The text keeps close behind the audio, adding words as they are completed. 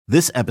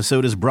This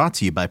episode is brought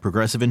to you by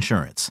Progressive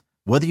Insurance.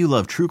 Whether you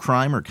love true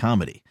crime or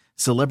comedy,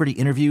 celebrity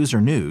interviews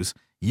or news,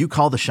 you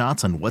call the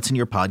shots on what's in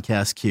your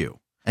podcast queue.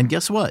 And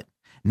guess what?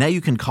 Now you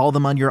can call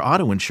them on your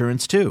auto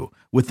insurance too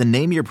with the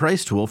Name Your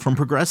Price tool from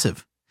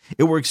Progressive.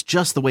 It works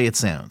just the way it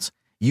sounds.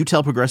 You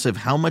tell Progressive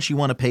how much you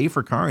want to pay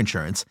for car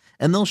insurance,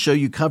 and they'll show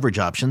you coverage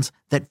options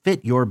that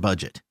fit your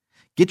budget.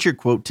 Get your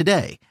quote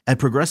today at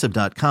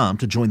Progressive.com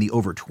to join the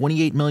over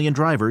 28 million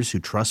drivers who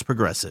trust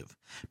Progressive.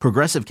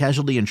 Progressive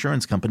Casualty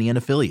Insurance Company and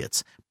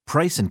Affiliates.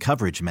 Price and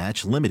coverage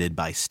match limited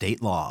by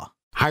state law.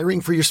 Hiring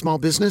for your small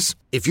business?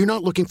 If you're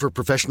not looking for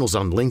professionals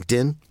on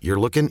LinkedIn, you're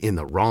looking in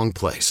the wrong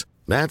place.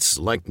 That's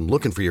like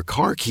looking for your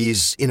car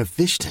keys in a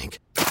fish tank.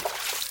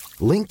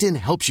 LinkedIn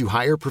helps you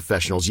hire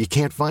professionals you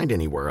can't find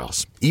anywhere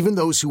else, even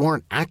those who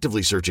aren't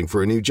actively searching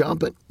for a new job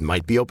but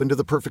might be open to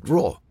the perfect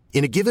role.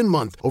 In a given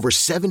month, over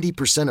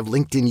 70% of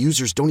LinkedIn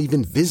users don't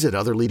even visit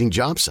other leading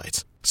job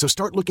sites. So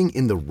start looking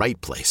in the right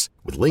place.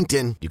 With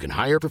LinkedIn, you can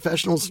hire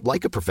professionals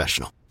like a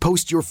professional.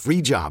 Post your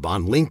free job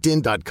on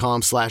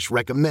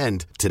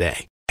linkedin.com/recommend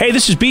today. Hey,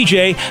 this is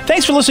BJ.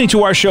 Thanks for listening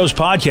to our show's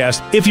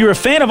podcast. If you're a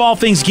fan of all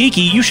things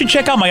geeky, you should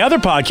check out my other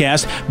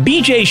podcast,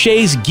 BJ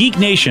Shea's Geek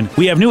Nation.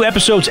 We have new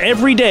episodes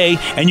every day,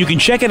 and you can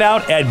check it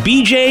out at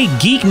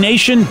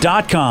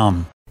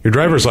bjgeeknation.com. Your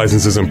driver's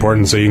license is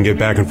important so you can get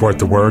back and forth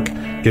to work,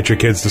 get your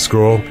kids to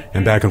school,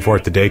 and back and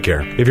forth to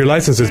daycare. If your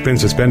license has been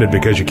suspended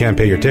because you can't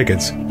pay your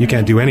tickets, you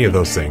can't do any of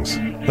those things.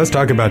 Let's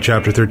talk about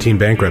Chapter 13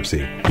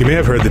 bankruptcy. You may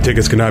have heard that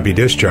tickets cannot be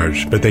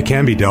discharged, but they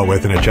can be dealt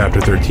with in a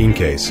Chapter 13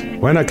 case.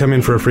 Why not come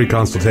in for a free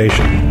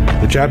consultation?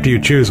 The chapter you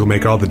choose will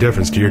make all the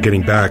difference to your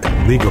getting back,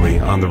 legally,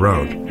 on the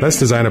road. Let's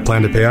design a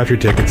plan to pay off your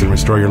tickets and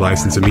restore your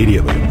license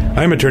immediately.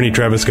 I'm attorney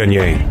Travis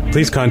Gagne.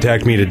 Please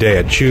contact me today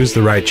at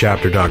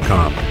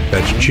ChooseTheRightChapter.com.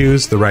 That's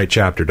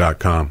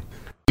ChooseTheRightChapter.com.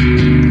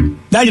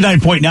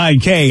 99.9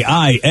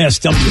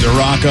 KISW, The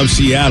Rock of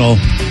Seattle.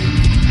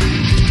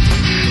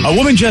 A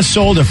woman just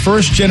sold a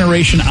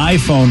first-generation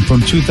iPhone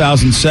from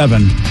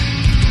 2007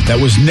 that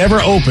was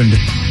never opened.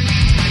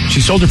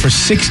 She sold it for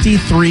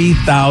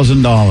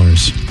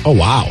 $63,000. Oh,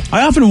 wow.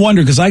 I often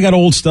wonder, because I got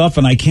old stuff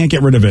and I can't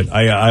get rid of it.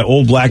 I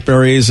old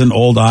Blackberries and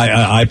old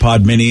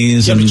iPod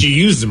minis. Yeah, and, but you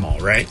used them all,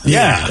 right?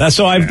 Yeah. That's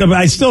so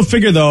I still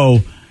figure,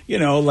 though, you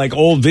know, like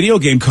old video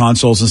game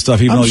consoles and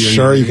stuff. Even I'm though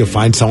sure you can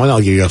find someone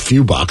that'll give you a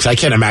few bucks. I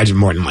can't imagine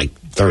more than like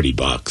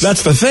 $30.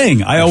 That's the thing.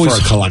 For a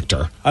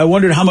collector. I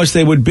wondered how much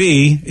they would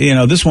be. You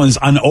know, this one's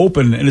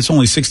unopened and it's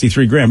only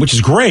 $63,000, which is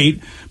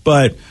great.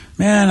 But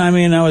man, I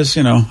mean, I was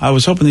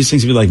hoping these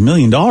things would be like $1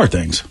 million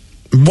things.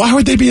 Why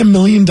would they be $1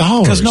 million?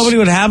 Because nobody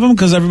would have them,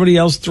 because everybody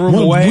else threw them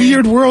away. What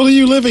weird world are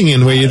you living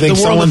in where you think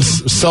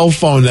someone's cell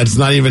phone that's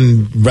not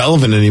even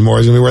relevant anymore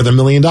is going to be worth $1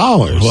 million?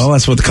 Well,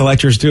 that's what the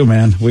collectors do,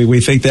 man. We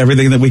think that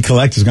everything that we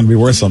collect is going to be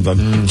worth something.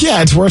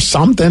 Yeah, it's worth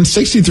something.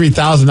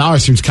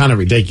 $63,000 seems kind of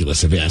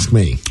ridiculous, if you ask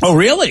me. Oh,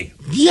 really?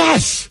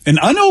 Yes. An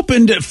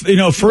unopened,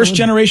 first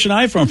generation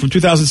iPhone from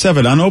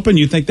 2007. Unopened,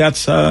 you think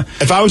that's...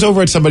 If I was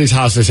over at somebody's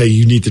house, they say,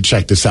 you need to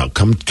check this out.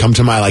 Come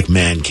to my, like,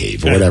 man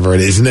cave or whatever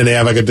it is. And then they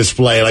have, like, a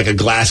display, like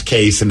a glass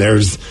case, and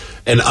there's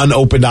an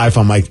unopened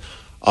iPhone. I'm like,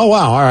 oh,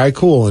 wow, all right,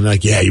 cool. And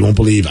like, yeah, you won't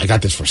believe I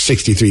got this for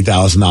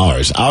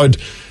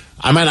 $63,000.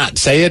 I might not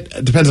say it.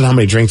 It depends on how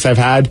many drinks I've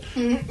had.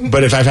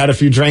 But if I've had a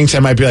few drinks, I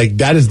might be like,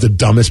 that is the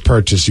dumbest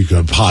purchase you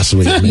could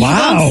possibly make.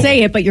 Wow. You won't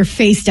say it, but your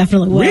face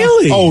definitely will.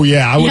 Really? Oh,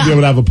 yeah. I wouldn't be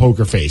able to have a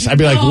poker face. I'd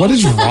be like, what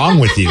is wrong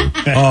with you?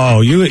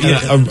 Oh,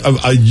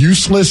 A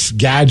useless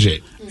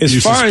gadget As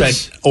you far spent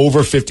as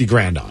over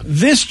 $50,000 on.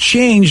 This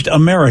changed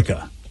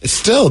America.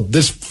 Still,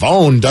 this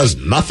phone does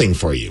nothing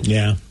for you.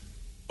 Yeah.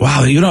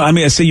 Wow, you're not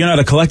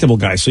a collectible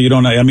guy, so you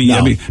don't. I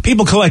mean,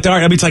 people collect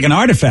art. I mean, it's like an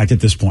artifact at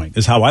this point.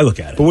 Is how I look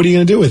at it. But what are you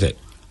going to do with it?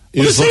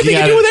 Well, the same thing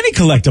you do with any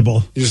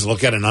collectible. You just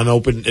look at an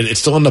unopened. It's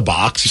still in the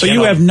box. So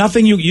you have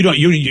nothing. You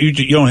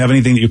don't have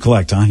anything that you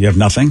collect, huh? You have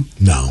nothing.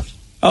 No.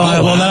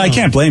 Oh, well, then I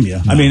can't blame you.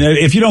 No. I mean,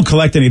 if you don't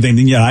collect anything,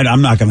 then yeah,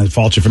 I'm not going to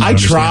fault you for not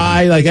understanding. I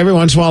try, like every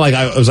once in a while, like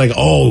I was like,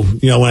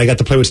 when I got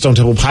to play with Stone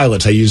Temple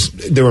Pilots,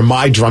 they were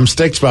my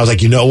drumsticks, but I was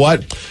like, you know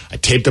what? I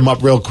taped them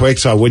up real quick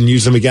so I wouldn't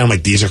use them again. I'm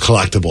like, these are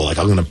collectible. Like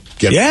I'm going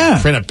to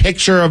print a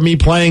picture of me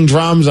playing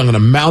drums. I'm going to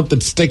mount the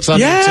sticks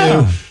on it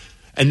too.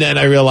 And then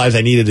I realized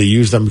I needed to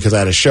use them because I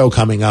had a show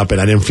coming up and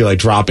I didn't feel like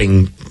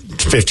dropping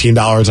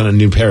 $15 on a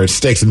new pair of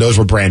sticks, and those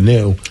were brand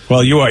new.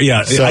 Well, you are,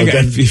 yeah. So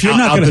if you're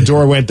not out the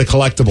door went the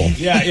collectible.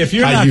 Yeah, if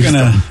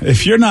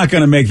you're not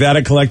gonna make that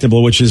a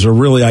collectible, which is a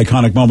really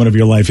iconic moment of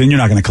your life, then you're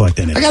not gonna collect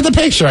anything. I got the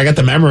picture. I got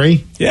the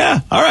memory.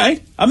 Yeah, all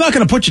right. I'm not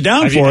gonna put you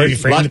down for it. Have you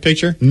framed the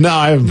picture? No,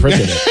 I haven't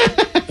printed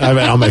it. I have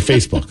it on my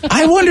Facebook.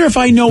 I wonder if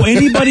I know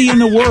anybody in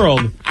the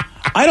world.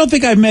 I don't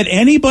think I've met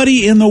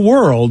anybody in the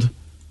world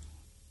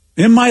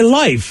in my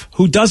life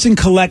who doesn't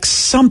collect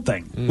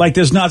something. Like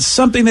there's not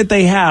something that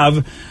they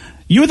have.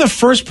 You're the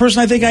first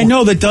person I think I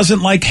know that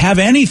doesn't like have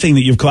anything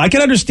that you've collected. I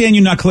can understand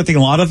you not collecting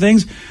a lot of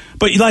things,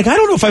 but like I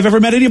don't know if I've ever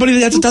met anybody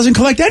that doesn't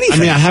collect anything.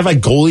 I mean, I have like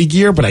goalie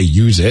gear, but I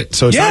use it,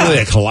 so it's not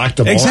really a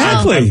collectible.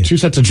 Exactly. I have 2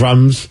 sets of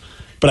drums,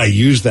 but I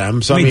use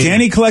them. So I mean,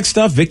 Danny collects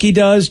stuff. Vicky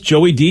does.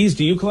 Joey D's.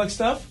 Do you collect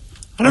stuff?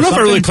 I don't know if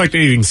I really collect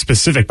anything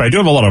specific, but I do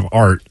have a lot of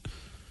art.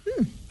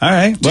 All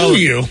right. Do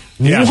you?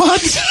 Yeah.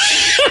 What?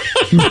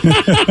 Yeah,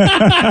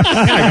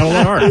 I got a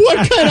lot of art.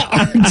 What kind of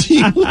art do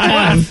you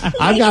have?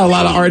 I've got a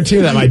lot of art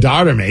too that my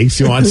daughter makes.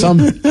 You want some?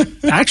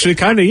 Actually,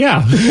 kind of,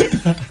 yeah.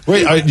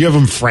 Wait, do you have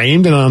them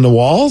framed and on the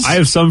walls? I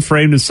have some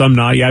framed and some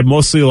not. Yeah,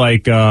 mostly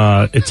like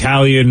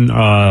Italian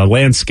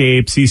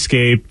landscape,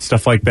 seascape,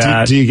 stuff like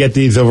that. Do you get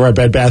these over at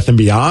Bed Bath &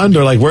 Beyond?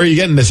 Or like, where are you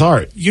getting this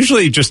art?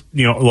 Usually just,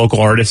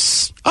 local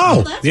artists.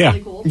 Oh, That's yeah.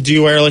 really cool. Do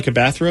you wear like a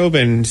bathrobe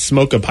and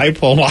smoke a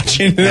pipe while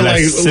watching And I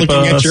like sip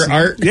looking at your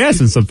art? Yes,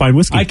 and some fine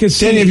whiskey. I could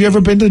see. Danny, have you ever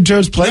been to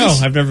Joe's place?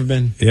 No, I've never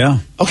been. Yeah.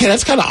 Okay,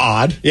 that's kind of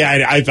odd.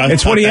 Yeah,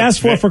 It's what he asks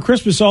for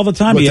Christmas all the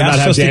time. What, He to not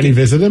asks have us Danny to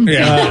visit him?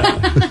 Yeah,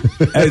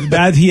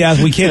 that he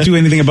asked. We can't do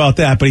anything about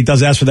that, but he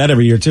does ask for that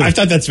every year too. I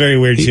thought that's very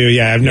weird too.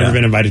 Yeah, I've never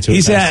been invited to.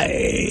 He's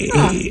a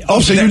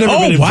So you've never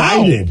been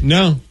invited?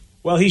 No.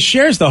 Well, he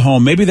shares the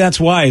home. Maybe that's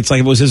why. It's like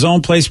it was his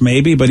own place,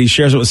 maybe, but he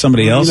shares it with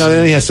somebody else.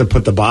 Then he has to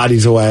put the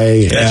bodies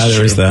away. Yeah,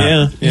 there is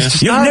that. Yeah.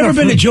 You've never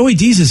been to Joey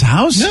D's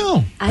house?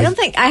 No. I don't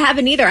think I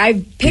haven't either. I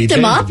picked BJ,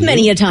 him up have you?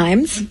 many a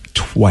times.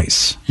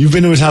 Twice. You've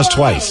been to his house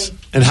twice.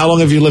 And how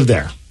long have you lived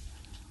there?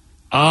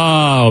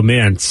 Oh,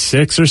 man,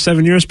 6 or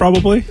 7 years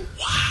probably.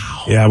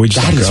 Yeah, we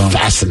just That is go.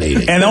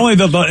 fascinating. And only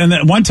and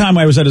then one time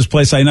I was at his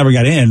place, I never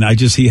got in.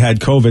 He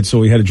had COVID, so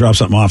we had to drop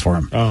something off for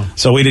him. Oh.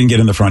 So we didn't get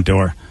in the front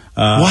door.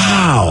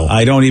 Wow.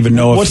 I don't even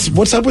know if...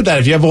 What's up with that?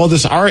 If you have all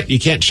this art, you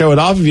can't show it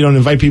off if you don't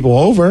invite people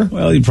over.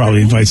 Well, he'd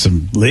probably invite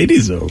some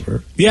ladies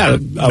over. Yeah.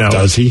 No.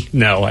 Does he?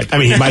 No. I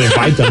mean, he might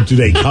invite them. Do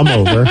they come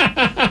over?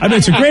 I mean,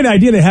 it's a great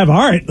idea to have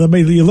art. I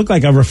mean, you look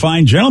like a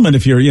refined gentleman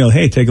if you're,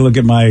 hey, take a look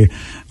at my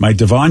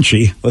Da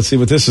Vinci. Let's see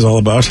what this is all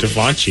about. Da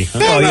Vinci. Huh?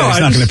 Well, yeah, No, he's I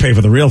not going to pay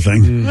for the real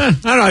thing. I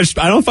don't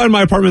know. I don't find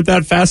my apartment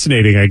that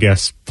fascinating, I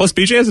guess. Plus,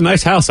 BJ has a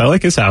nice house. I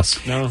like his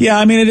house. No. Yeah,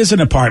 I mean, it is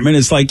an apartment.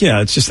 It's like,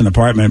 it's just an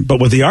apartment. But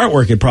with the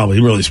artwork, it probably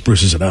really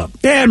spruces it up.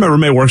 Yeah, my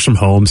roommate works from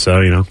home,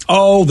 so,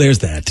 Oh, there's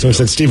that. So I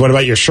said, Steve, what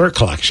about your shirt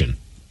collection?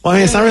 Well, I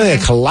mean, it's not really a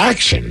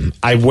collection.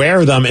 I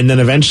wear them, and then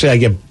eventually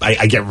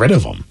I get rid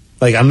of them.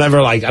 Like, I'm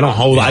never like, I don't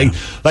hold,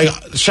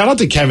 shout out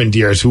to Kevin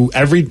Deers,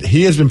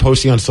 he has been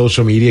posting on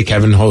social media.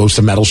 Kevin hosts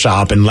a metal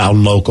shop in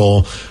Loudon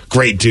Local.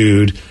 Great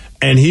dude.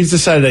 And he's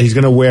decided that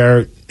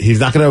he's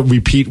not going to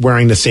repeat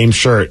wearing the same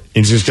shirt.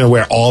 He's just going to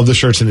wear all of the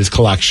shirts in his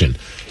collection.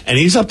 And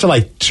he's up to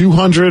like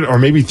 200 or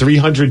maybe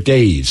 300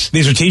 days.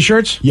 These are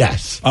T-shirts?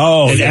 Yes.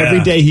 Oh, and yeah.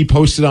 every day he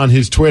posted on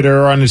his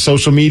Twitter or on his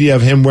social media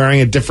of him wearing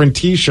a different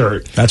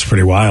T-shirt. That's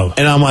pretty wild.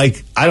 And I'm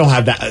like, I don't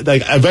have that.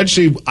 Like,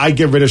 eventually I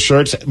get rid of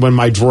shirts when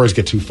my drawers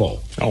get too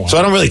full. Oh, wow. So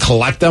I don't really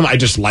collect them. I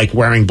just like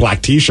wearing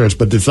black T-shirts,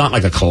 but it's not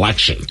like a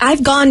collection.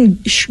 I've gone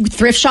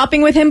thrift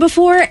shopping with him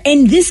before,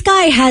 and this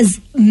guy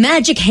has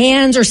magic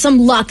hands or some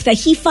luck that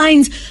he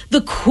finds the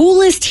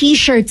coolest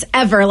T-shirts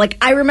ever. Like,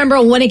 I remember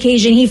on one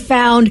occasion he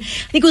found, I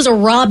think it was a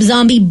Rob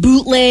Zombie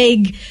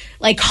bootleg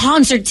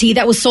concert tee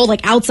that was sold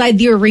outside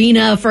the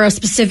arena for a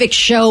specific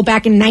show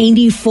back in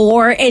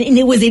 '94, and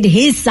it was in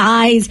his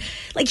size.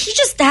 He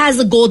just has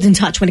a golden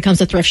touch when it comes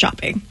to thrift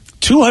shopping.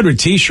 200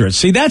 T-shirts.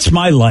 See, that's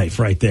my life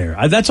right there.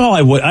 That's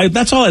all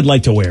that's all I'd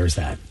like to wear is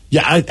that.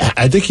 Yeah,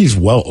 I think he's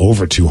well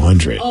over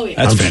 200. Oh, yeah.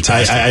 That's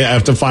fantastic. I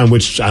have to find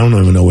I don't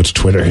even know which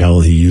Twitter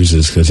handle he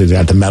uses because he's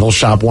got the Metal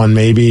Shop one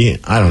maybe.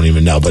 I don't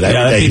even know. But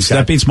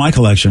that beats my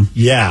collection.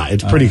 Yeah,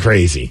 it's pretty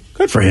crazy.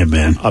 Good for him,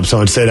 man.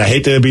 Someone said, I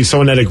hate to be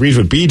someone that agrees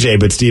with BJ,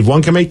 but Steve,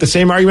 one can make the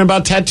same argument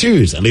about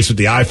tattoos. At least with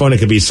the iPhone, it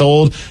can be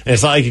sold. And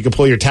it's not like you can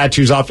pull your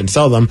tattoos off and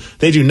sell them.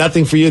 They do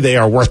nothing for you. They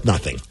are worth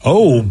nothing.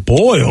 Oh,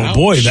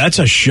 boy, that's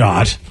a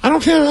shot. I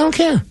don't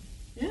care.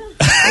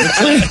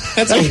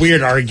 That's a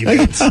weird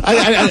argument.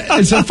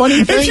 It's a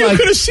funny thing. If you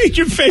could have seen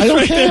your face I don't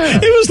right care. there,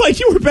 it was like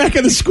you were back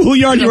in the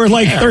schoolyard. You were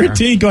like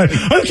 13 going,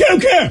 I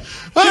don't care.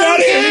 Get out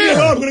of here.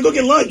 I'm going to go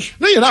get lunch.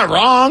 No, you're not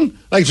wrong.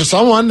 For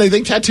someone, they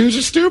think tattoos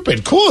are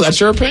stupid. Cool, that's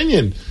your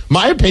opinion.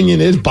 My opinion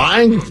is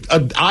buying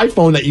an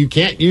iPhone that you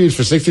can't use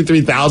for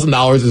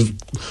 $63,000 is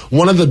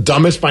one of the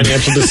dumbest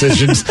financial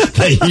decisions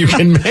that you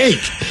can make.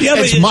 Yeah,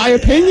 it's my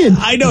opinion.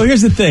 I know.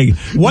 Here's the thing: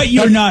 what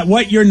you're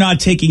not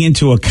taking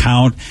into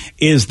account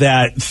is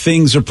that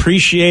things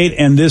appreciate,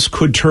 and this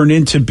could turn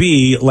into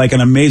be like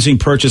an amazing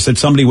purchase that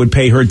somebody would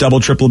pay her double,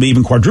 triple,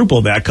 even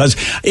quadruple that because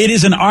it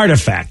is an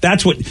artifact.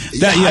 That's what.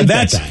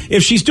 That's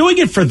if she's doing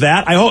it for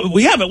that. I hope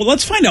we have it. Well,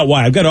 let's find out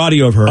why. I've got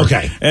audio of her.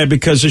 Okay,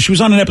 because she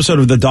was on an episode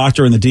of The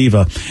Doctor and the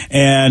Diva,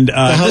 and the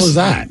hell is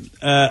that?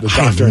 The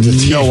Doctor and the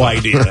Diva. No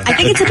idea. I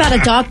think it's about a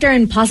doctor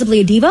and possibly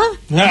a diva.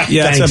 Yeah,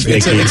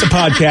 it's a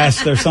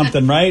podcast or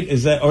something, right?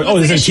 Is that?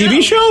 Is it a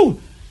TV show?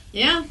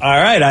 Yeah.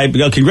 All right.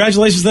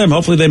 Congratulations to them.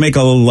 Hopefully they make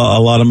a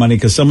lot of money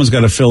because someone's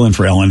got to fill in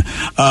for Ellen.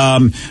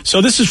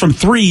 So this is from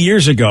 3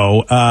 years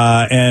ago,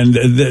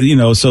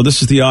 so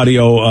this is the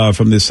audio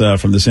from this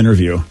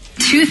interview.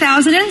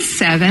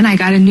 2007, I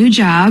got a new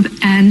job,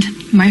 and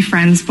my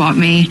friends bought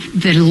me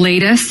the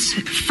latest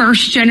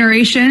first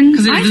generation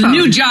because it's a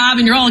new job,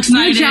 and you're all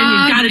excited. New job, and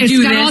you've got to do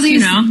it's got this. All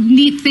these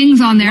neat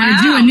things on there to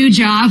do a new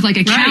job, like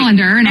a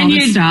calendar and all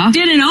this stuff.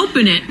 Didn't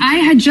open it. I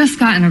had just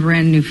gotten a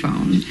brand new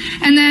phone,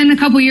 and then a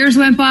couple years years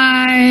went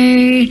by,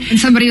 and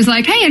somebody was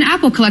like, hey, an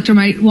Apple collector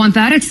might want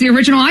that. It's the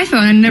original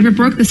iPhone and never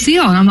broke the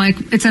seal. And I'm like,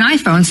 it's an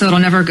iPhone, so it'll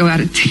never go out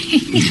of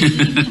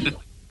date.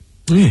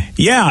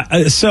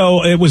 Yeah,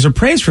 so it was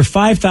appraised for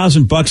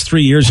 $5,000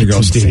 3 years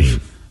ago,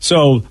 Steve.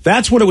 So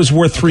that's what it was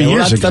worth 3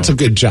 years ago. That's a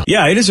good jump.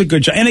 Yeah, it is a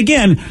good jump. And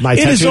again, my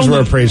tattoos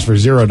were appraised for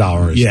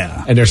 $0.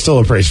 Yeah, and they're still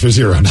appraised for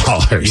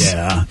 $0.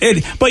 Yeah,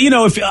 but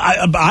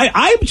if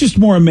I'm just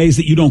more amazed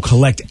that you don't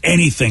collect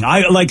anything.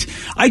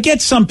 I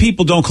get some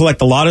people don't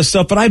collect a lot of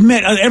stuff, but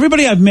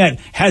everybody I've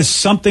met has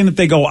something that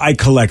they go, I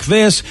collect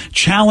this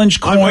challenge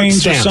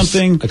coins or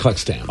something. I collect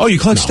stamps. Oh, you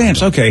collect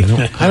stamps? Okay.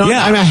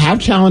 I have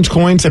challenge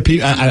coins that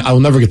I will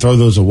never throw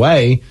those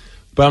away.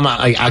 But I'm not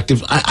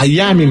active.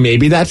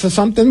 Maybe that's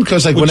something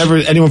because whenever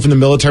anyone from the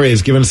military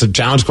has given us a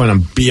challenge coin,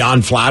 I'm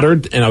beyond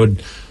flattered,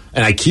 and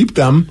I keep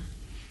them.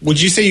 Would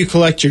you say you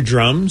collect your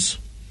drums?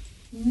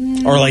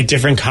 Or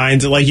different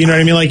kinds of you know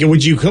what I mean?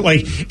 Would you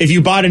if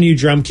you bought a new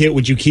drum kit,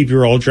 would you keep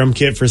your old drum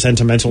kit for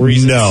sentimental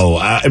reasons?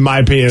 No, in my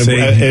opinion,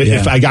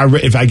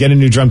 if I get a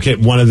new drum kit,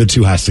 one of the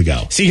two has to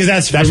go. See,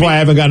 because that's why I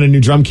haven't gotten a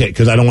new drum kit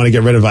because I don't want to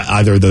get rid of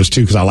either of those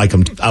two because I like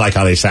them. I like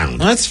how they sound.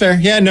 Well, that's fair.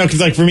 Yeah, no,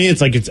 because for me,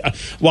 it's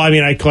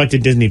I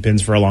collected Disney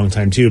pins for a long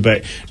time too,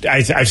 but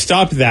I've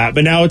stopped that.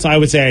 But now I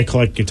would say I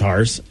collect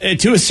guitars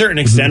to a certain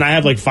extent. I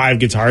have 5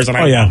 guitars, and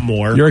I want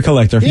more. You're a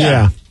collector.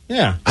 Yeah.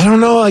 I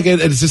don't know.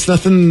 It's just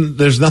nothing.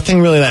 There's nothing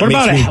really that.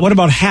 What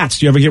about hats?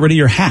 Do you ever get rid of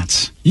your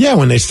hats? Yeah,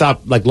 when they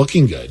stop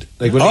looking good.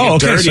 When they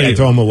get dirty, I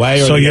throw them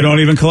away. So you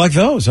don't even collect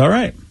those. All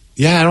right.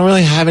 Yeah, I don't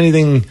really have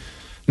anything.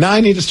 Now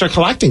I need to start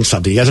collecting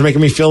something. You guys are making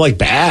me feel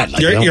bad.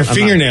 Your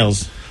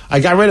fingernails.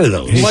 I got rid of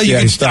those. Well, you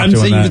could start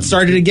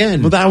it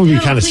again. Well, that would be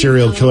kind of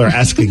serial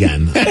killer-esque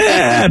again.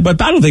 Yeah,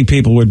 but I don't think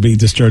people would be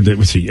disturbed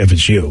if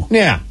it's you.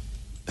 Yeah.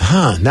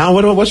 Huh. Now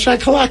what should I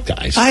collect,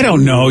 guys? I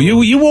don't know.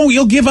 You won't.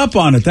 You'll give up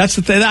on it. That's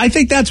the thing. I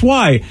think that's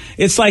why.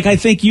 It's I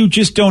think you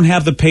just don't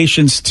have the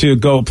patience to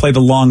go play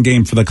the long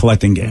game for the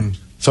collecting game.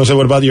 So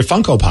what about your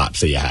Funko Pops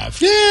that you have?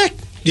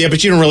 Yeah,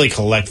 but you don't really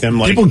collect them.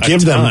 People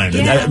give them.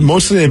 Yeah.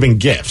 Mostly they've been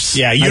gifts.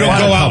 Yeah, you don't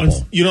go out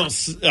and you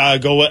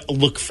don't go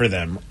look for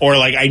them or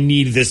I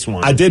need this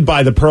one. I did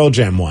buy the Pearl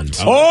Jam ones.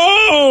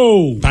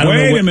 Oh,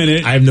 wait a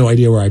minute! I have no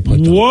idea where I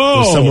put them.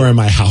 Whoa, they're somewhere in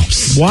my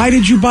house. Why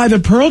did you buy the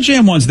Pearl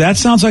Jam ones? That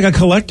sounds like a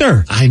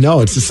collector. I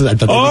know. It's just I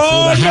thought they were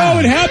cool to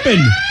have. It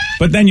happened,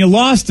 but then you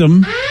lost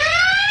them.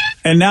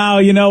 And now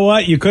you know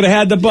what? You could have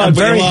had the bug. I'm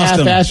very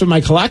half-assed with my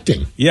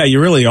collecting. Yeah,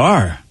 you really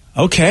are.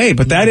 Okay,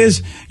 but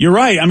you're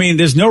right. I mean,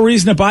 there's no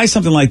reason to buy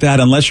something like that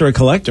unless you're a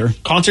collector.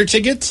 Concert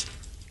tickets?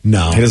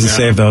 No. He doesn't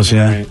save those,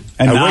 yeah. Right.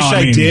 And I wish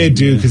I did,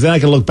 dude, because then I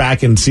could look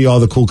back and see all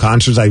the cool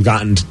concerts I've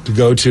gotten to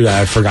go to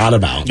that I forgot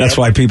about. That's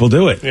why people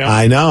do it. Yeah.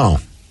 I know.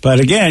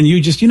 But again,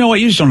 you just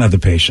don't have the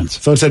patience.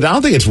 So I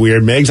don't think it's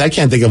weird, Migs. I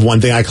can't think of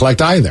one thing I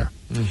collect either.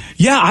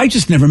 Yeah, I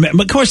just never met.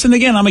 But of course, then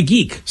again, I'm a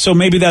geek, so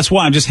maybe that's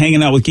why I'm just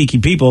hanging out with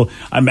geeky people.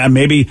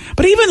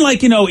 But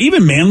even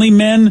even manly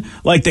men,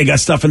 they got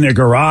stuff in their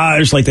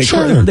garage,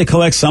 they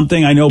collect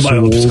something. I know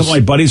some of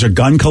my buddies are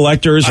gun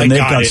collectors, and they've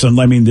got some.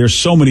 I mean, there's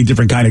so many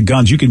different kind of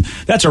guns.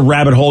 That's a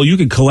rabbit hole you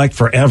could collect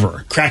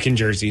forever. Kraken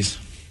jerseys.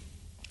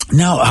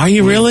 No, are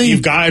you really?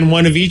 You've gotten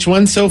one of each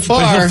one so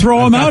far. But he'll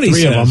throw them out. He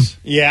says. Of them.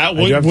 Yeah,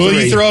 will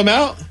you throw them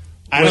out?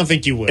 I don't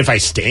think you would. If I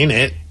stain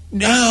it.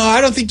 No,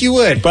 I don't think you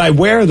would. But I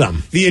wear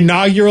them. The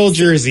inaugural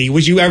jersey.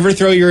 Would you ever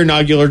throw your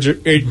inaugural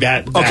jersey?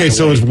 Okay,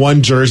 so does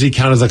one jersey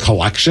count as a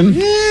collection?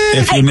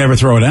 If you never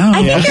throw it out.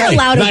 I think you're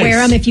allowed to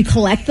wear them if you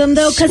collect them,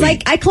 though, because I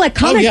collect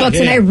comic books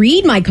and I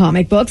read my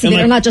comic books, and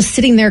they're not just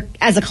sitting there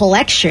as a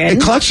collection. A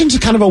collection's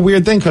kind of a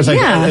weird thing, because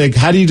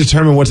how do you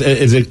determine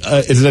is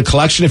it a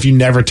collection if you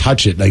never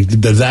touch it?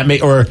 Does that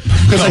make, or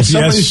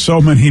because so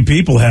many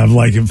people have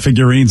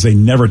figurines they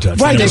never touch.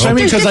 Right, there's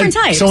different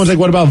types. Someone's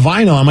what about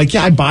vinyl? I'm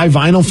I buy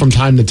vinyl from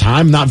time to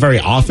time, not very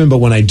often, but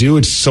when I do,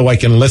 it's so I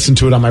can listen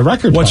to it on my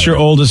record What's player.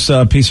 Your oldest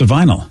piece of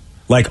vinyl?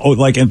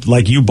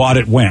 Like you bought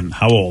it when?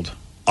 How old?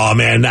 Oh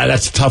man,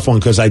 that's a tough one,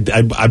 because I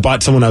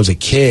bought some when I was a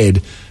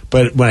kid,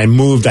 but when I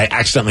moved, I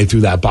accidentally threw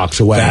that box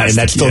away, and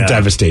that still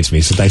devastates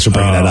me. So thanks for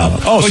bringing that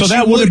up. Oh, so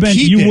that would have been,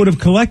 you would have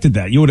collected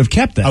that. You would have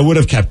kept that. I would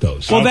have kept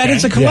those. Well, that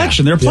is a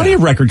collection. There are plenty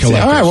of record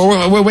collectors. All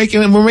right,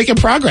 we're making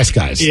progress,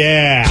 guys.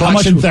 Yeah,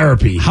 collection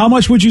therapy. How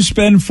much would you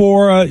spend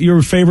for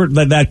your favorite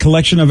that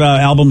collection of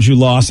albums you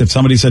lost? If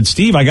somebody said,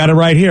 "Steve, I got it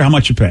right here," how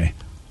much you pay?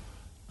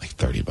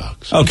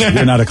 $30. Okay,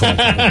 you're not a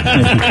collector.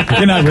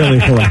 You're not really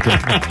a collector.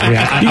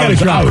 Yeah, you got to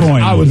drop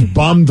coin. I was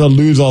bummed to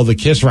lose all the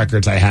Kiss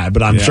records I had,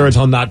 but I'm sure it's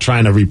not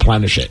trying to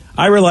replenish it.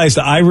 I realized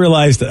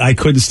that I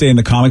couldn't stay in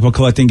the comic book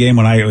collecting game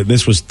when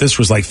this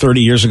was like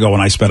 30 years ago when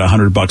I spent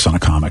 $100 on a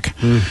comic,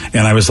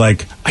 and I was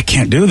like, I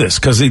can't do this,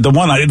 because the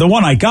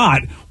one I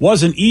got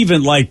wasn't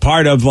even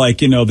part of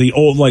the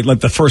old like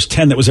the first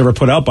 10 that was ever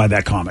put out by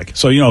that comic.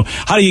 So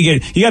how do you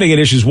got to get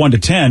issues 1 to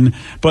 10,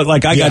 but I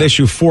got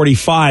issue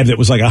 45 that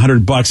was like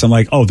 $100. I'm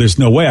like, oh, there's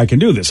no way I can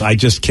do this. I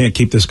just can't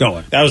keep this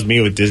going. That was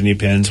me with Disney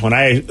pins. When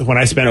I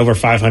spent over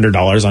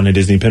 $500 on a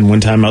Disney pin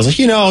one time, I was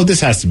like,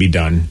 this has to be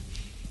done.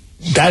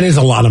 That is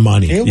a lot of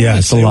money.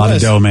 It's a lot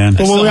of dough, man.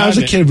 But when I was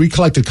a kid, we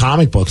collected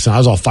comic books, and I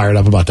was all fired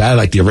up about that,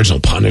 like the original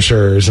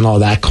Punishers and all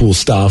that cool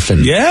stuff.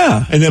 And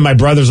and then my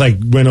brothers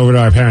went over to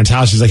our parents'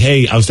 house. He's like,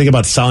 "Hey, I was thinking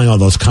about selling all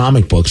those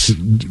comic books.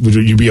 Would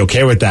you be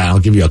okay with that? I'll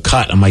give you a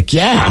cut." I'm like,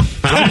 "Yeah,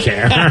 I don't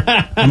care."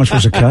 How much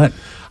was a cut?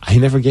 He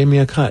never gave me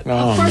a cut.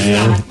 Oh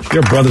man,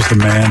 your brother's the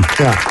man.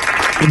 Yeah.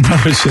 Your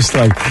brother's just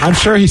like, I'm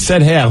sure he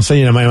said, "Hey, I'll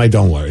send you the money."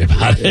 Don't worry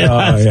about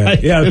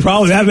it. Yeah,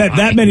 probably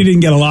that meant he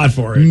didn't get a lot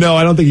for it. No,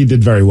 I don't think he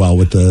did very well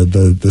with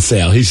the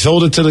sale. He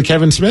sold it to the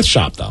Kevin Smith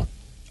shop, though.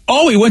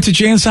 Oh, he went to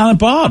Jay and Silent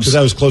Bob's because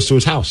that was close to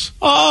his house.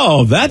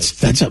 Oh,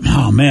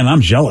 oh man,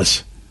 I'm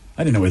jealous.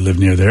 I didn't know he lived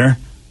near there.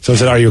 So I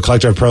said, "Are you a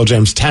collector of Pearl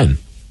Jam's 10?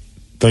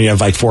 Don't you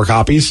have 4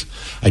 copies?"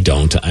 I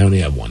don't. I only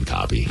have 1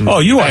 copy. Oh,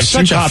 you are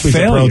such a copies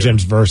failure. of Pearl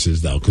Jam's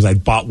Verses, though, because I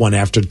bought one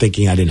after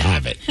thinking I didn't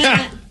have it.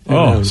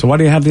 So why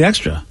do you have the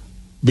extra?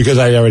 Because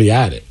I already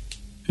had it.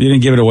 You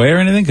didn't give it away or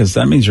anything? Because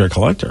that means you're a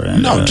collector.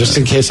 And, no, just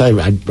in case I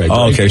break it.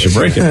 In case you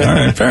break it. All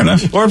right, fair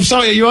enough. Or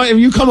if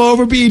you come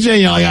over, BJ,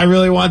 and you're like, "I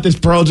really want this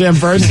Pearl Jam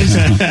Versus,"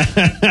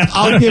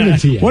 I'll give it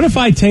to you. What if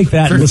I take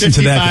that and listen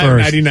to that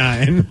first?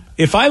 $55.99.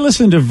 If I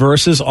listen to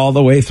Versus all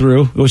the way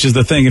through, which is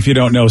the thing, if you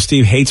don't know,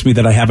 Steve hates me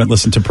that I haven't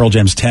listened to Pearl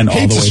Jam's 10 all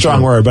the way through. Hate's a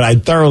strong word, but I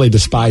thoroughly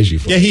despise you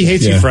for it. Yeah, he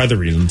hates you for other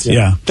reasons.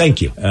 Yeah.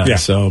 Thank you.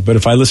 But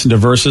if I listen to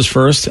Versus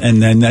first,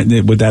 and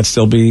then would that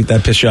still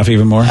that piss you off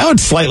even more? That would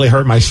slightly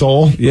hurt my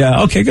soul.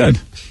 Yeah, okay, good.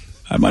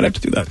 I might have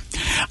to do that.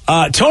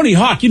 Tony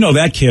Hawk, you know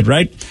that kid,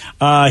 right?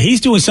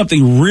 He's doing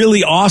something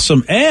really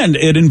awesome, and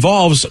it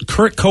involves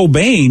Kurt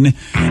Cobain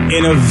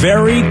in a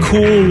very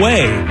cool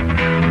way.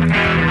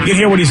 You can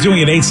hear what he's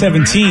doing at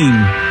 8:17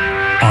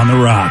 on The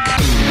Rock.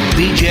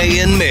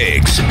 BJ and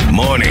Migs,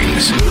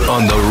 mornings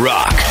on The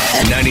Rock,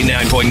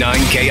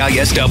 99.9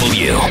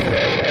 KISW.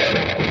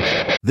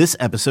 This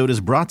episode is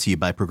brought to you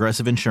by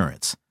Progressive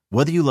Insurance.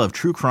 Whether you love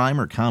true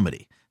crime or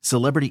comedy,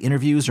 celebrity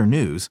interviews or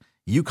news,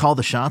 you call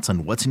the shots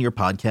on what's in your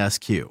podcast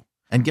queue.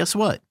 And guess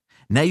what?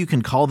 Now you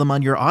can call them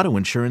on your auto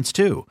insurance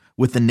too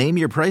with the Name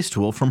Your Price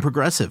tool from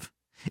Progressive.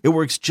 It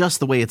works just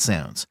the way it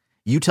sounds.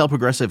 You tell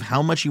Progressive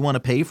how much you want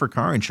to pay for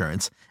car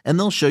insurance, and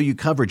they'll show you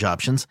coverage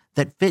options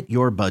that fit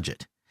your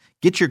budget.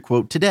 Get your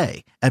quote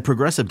today at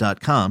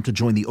Progressive.com to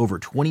join the over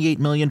 28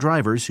 million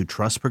drivers who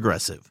trust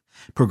Progressive.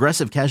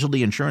 Progressive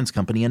Casualty Insurance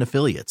Company and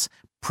Affiliates.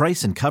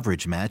 Price and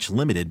coverage match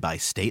limited by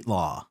state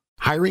law.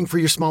 Hiring for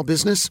your small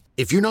business?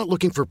 If you're not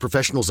looking for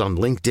professionals on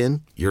LinkedIn,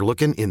 you're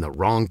looking in the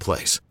wrong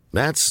place.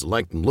 That's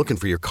like looking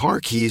for your car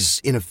keys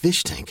in a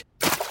fish tank.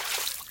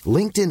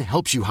 LinkedIn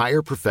helps you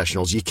hire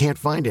professionals you can't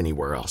find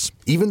anywhere else,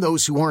 even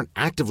those who aren't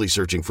actively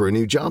searching for a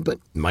new job but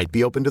might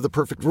be open to the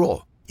perfect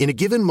role. In a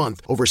given month,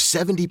 over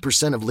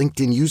 70% of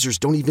LinkedIn users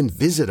don't even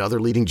visit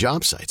other leading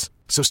job sites.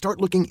 So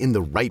start looking in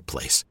the right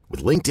place.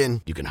 With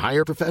LinkedIn, you can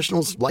hire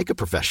professionals like a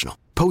professional.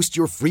 Post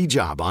your free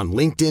job on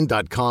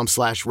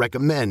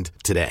linkedin.com/recommend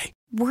today.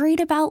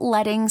 Worried about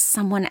letting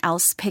someone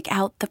else pick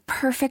out the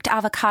perfect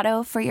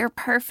avocado for your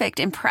perfect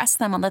impress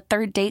them on the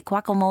third date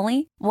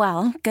guacamole?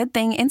 Well, good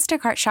thing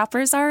Instacart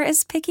shoppers are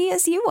as picky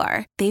as you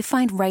are. They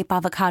find ripe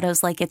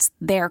avocados like it's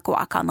their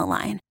guac on the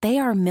line. They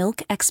are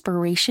milk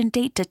expiration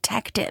date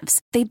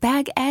detectives. They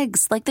bag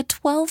eggs like the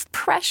 12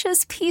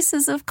 precious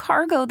pieces of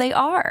cargo they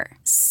are.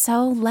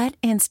 So let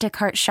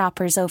Instacart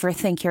shoppers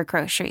overthink your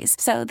groceries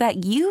so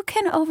that you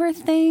can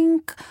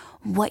overthink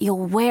what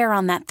you'll wear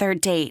on that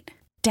third date.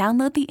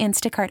 Download the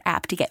Instacart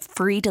app to get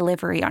free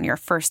delivery on your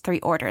first 3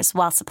 orders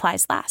while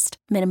supplies last.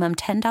 Minimum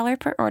 $10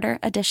 per order.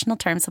 Additional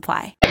terms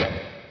apply.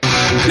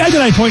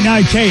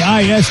 99.9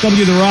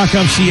 KISW, The Rock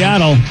of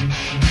Seattle.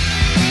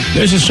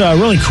 There's this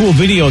really cool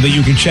video that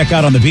you can check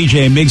out on the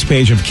BJ and Migs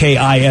page of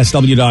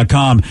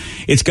KISW.com.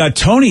 It's got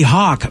Tony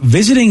Hawk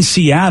visiting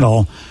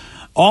Seattle,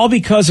 all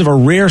because of a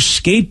rare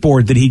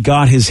skateboard that he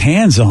got his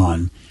hands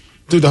on.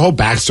 Dude, the whole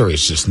backstory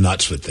is just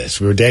nuts with this.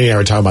 Danny and I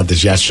were talking about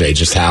this yesterday,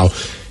 just how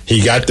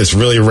he got this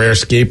really rare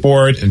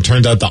skateboard, and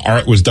turns out the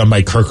art was done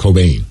by Kurt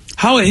Cobain.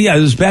 It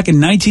was back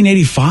in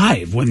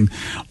 1985 when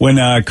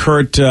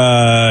Kurt,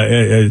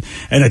 and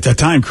at the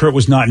time Kurt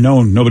was not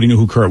known. Nobody knew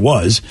who Kurt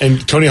was.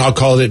 And Tony Hawk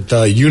called it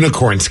the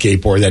unicorn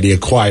skateboard that he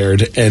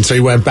acquired. And so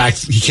he went back,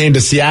 he came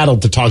to Seattle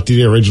to talk to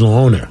the original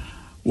owner.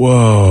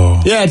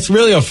 Whoa. Yeah, it's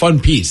really a fun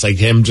piece. Like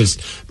him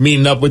just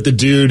meeting up with the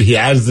dude. He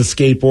has the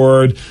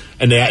skateboard,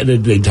 and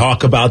they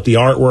talk about the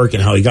artwork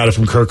and how he got it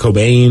from Kurt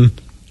Cobain.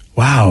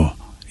 Wow.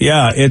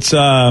 Yeah, it's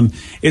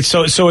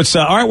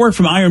artwork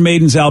from Iron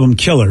Maiden's album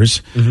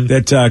Killers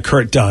that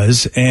Kurt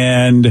does,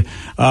 and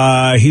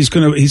I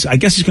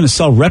guess he's gonna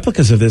sell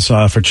replicas of this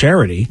for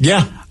charity.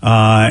 Yeah.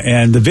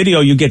 And the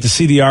video, you get to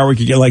see the artwork.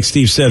 You get, like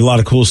Steve said, a lot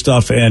of cool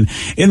stuff. And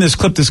in this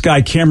clip, this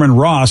guy Cameron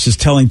Ross is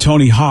telling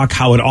Tony Hawk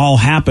how it all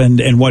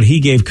happened and what he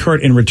gave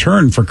Kurt in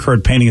return for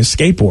Kurt painting his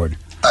skateboard.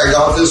 I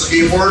got this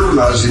skateboard when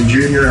I was in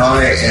junior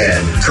high,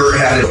 and Kurt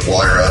had it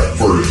flyer up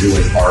for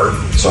doing art,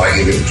 so I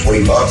gave him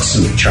 $20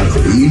 and a chunk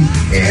of weed,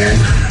 and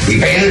he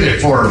painted it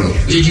for me.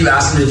 Did you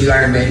ask him to do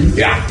Iron Maiden?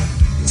 Yeah.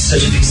 It's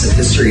such a piece of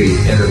history,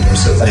 and I'm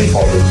so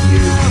thankful that you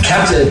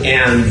kept it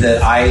and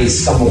that I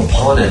stumbled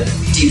upon it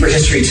deeper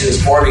history to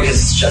this board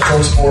because it's Jeff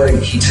Phillips' board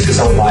and he took his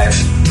own life.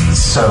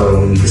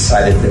 So we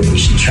decided that we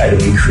should try to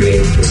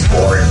recreate this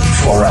board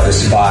for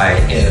others to buy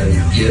and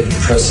give the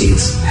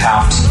proceeds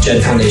half to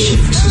Jed Foundation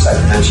for Suicide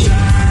Prevention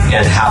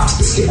and half to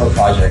the Skateboard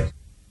Project.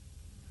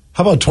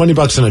 How about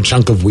 $20 and a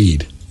chunk of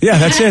weed? Yeah,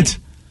 that's it.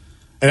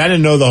 And I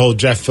didn't know the whole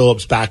Jeff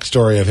Phillips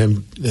backstory of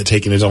him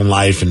taking his own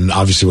life, and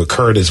obviously with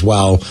Kurt as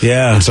well.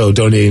 Yeah. And so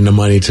donating the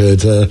money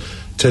to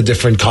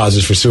different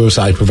causes for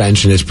suicide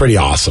prevention is pretty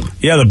awesome.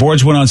 Yeah, the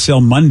boards went on sale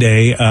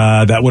Monday.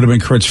 That would have been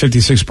Kurt's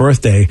 56th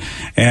birthday.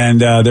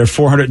 And they're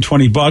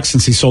 $420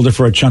 since he sold it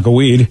for a chunk of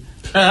weed.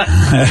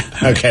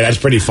 Okay, that's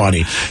pretty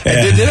funny.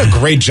 And they did a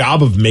great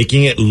job of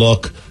making it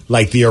look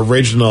like the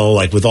original,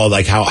 like with all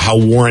like how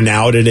worn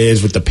out it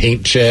is with the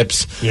paint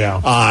chips. Yeah.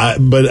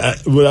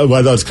 But what I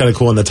thought was kind of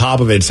cool on the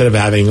top of it, instead of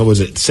having, what was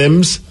it,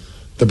 Sims,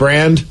 the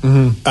brand?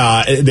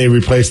 Mm-hmm. They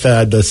replaced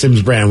the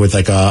Sims brand with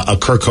like a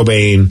Kurt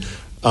Cobain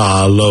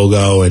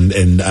logo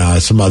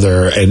and some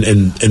other and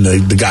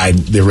the guy,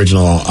 the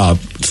original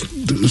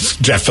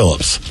Jeff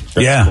Phillips.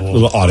 Yeah. Cool.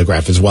 Little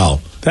autograph as well.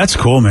 That's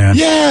cool, man.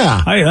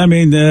 Yeah. I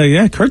mean,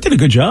 Kurt did a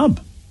good job.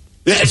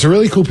 Yeah, it's a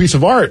really cool piece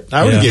of art.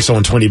 I would have given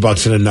someone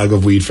 $20 and a nug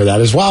of weed for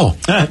that as well.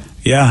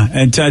 Yeah,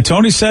 and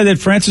Tony said that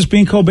Francis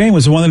Bean Cobain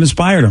was the one that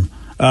inspired him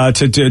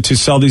to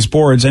sell these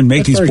boards and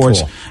make these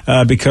boards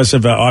because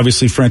of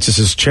obviously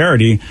Francis's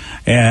charity.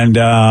 And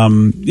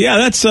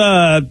that's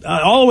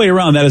all the way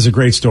around. That is a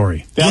great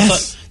story.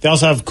 They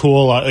also have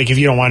cool, like if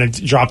you don't want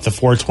to drop the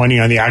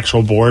 $420 on the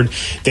actual board,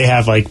 they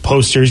have like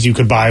posters you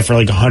could buy for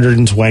like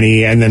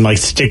 $120 and then like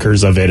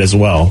stickers of it as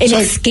well. It's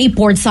like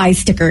skateboard size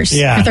stickers for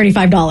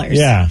 $35.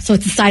 Yeah. So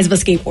it's the size of a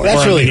skateboard.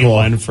 That's really cool.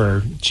 One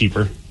for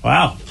cheaper.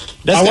 Wow.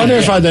 I wonder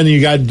if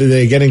do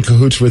they get in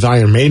cahoots with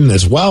Iron Maiden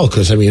as well?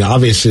 Because I mean,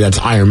 obviously that's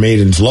Iron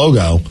Maiden's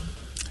logo.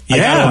 I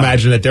gotta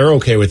imagine that they're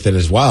okay with it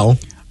as well.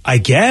 I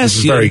guess. This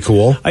is very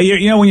cool. When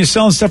you're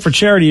selling stuff for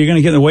charity, you're going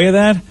to get in the way of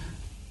that.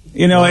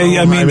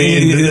 I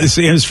mean,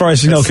 as far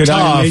as could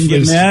Iron Maiden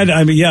get mad?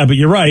 I mean, yeah, but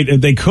you're right.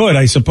 They could,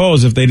 I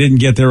suppose, if they didn't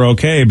get their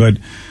okay.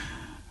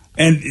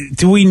 And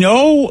do we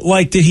know?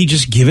 Like, did he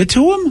just give it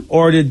to him,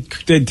 or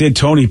did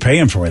Tony pay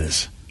him for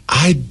this?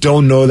 I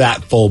don't know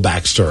that full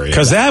backstory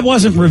because that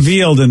wasn't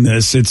revealed in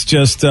this. It's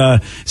just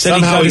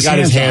somehow he got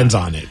his hands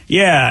on it.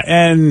 Yeah,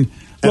 and.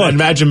 Look, and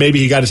imagine maybe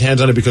he got his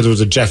hands on it because it was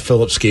a Jeff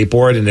Phillips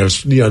skateboard, and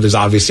there's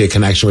obviously a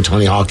connection with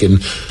Tony Hawk and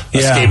a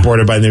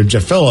skateboarder by the name of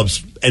Jeff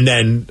Phillips, and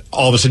then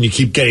all of a sudden you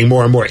keep getting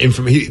more and more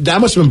information.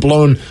 That must have been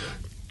blown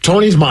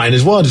Tony's mind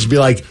as well, just be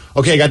like,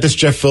 okay, I got this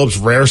Jeff Phillips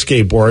rare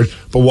skateboard,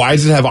 but why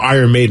does it have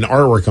Iron Maiden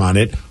artwork on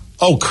it?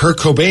 Oh, Kurt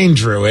Cobain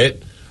drew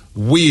it.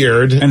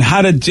 Weird. And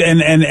how did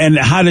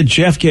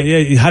Jeff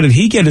how did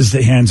he get his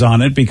hands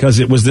on it? Because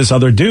it was this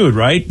other dude,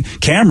 right?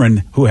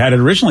 Cameron, who had it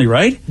originally,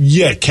 right?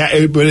 Yeah,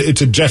 but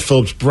it's a Jeff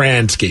Phillips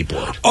brand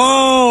skateboard.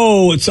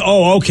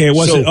 Okay.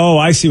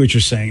 I see what you're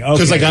saying.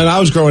 Because like when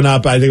I was growing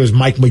up, I think it was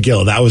Mike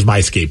McGill. That was my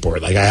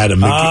skateboard. Like I had a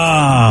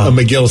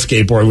McGill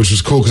skateboard, which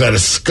was cool because I had a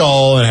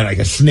skull and I had like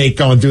a snake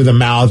going through the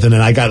mouth, and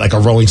then I got like a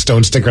Rolling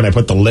Stone sticker and I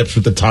put the lips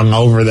with the tongue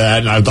over that,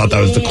 and I thought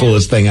that was the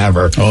coolest thing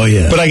ever. Oh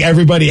yeah. But like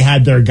everybody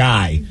had their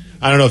guy.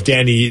 I don't know if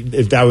Danny,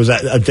 if that was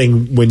a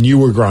thing when you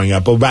were growing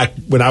up, but back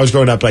when I was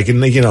growing up, like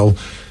in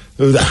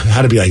it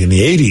had to be like in the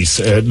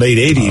 80s, late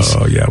 80s.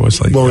 Oh yeah, it was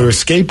like when we were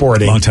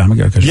skateboarding, a long time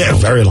ago. Yeah,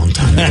 very long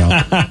time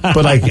ago.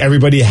 But like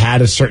everybody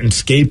had a certain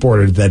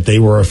skateboarder that they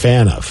were a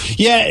fan of.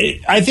 Yeah,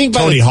 I think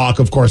Tony Hawk,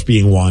 of course,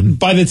 being one.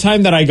 By the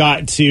time that I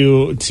got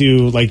to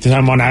like the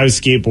time when I was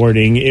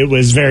skateboarding, it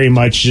was very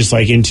much just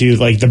like into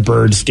like the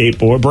birdhouse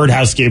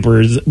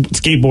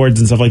skateboards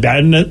and stuff like that.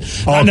 And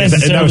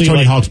that was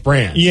Tony Hawk's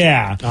brand.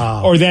 Yeah.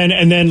 Oh.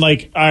 And then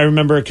like I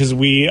remember because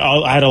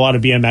I had a lot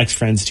of BMX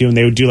friends too, and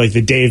they would do like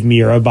the Dave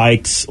Mira bikes.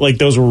 Like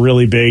those were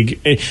really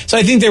big. So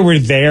I think they were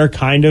there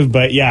kind of,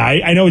 but yeah,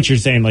 I know what you're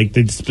saying, like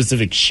the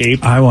specific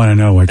shape. I want to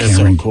know what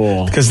Cameron. So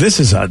cool. Because this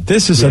is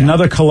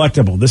another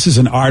collectible. This is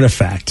an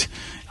artifact.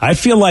 I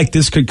feel like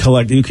this could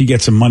you could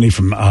get some money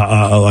from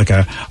like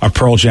a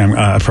Pearl Jam,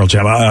 a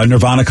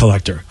Nirvana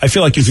collector. I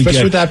feel like you could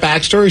especially with that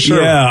backstory.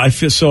 Sure. Yeah, I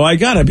feel so. I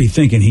gotta be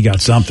thinking he got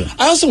something.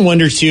 I also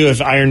wonder too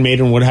if Iron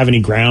Maiden would have any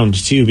ground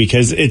too,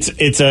 because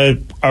it's a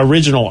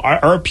original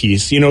art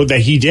piece, that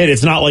he did.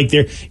 It's not like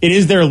it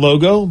is their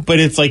logo,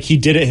 but it's like he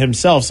did it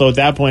himself. So at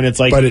that point, it's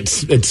like, but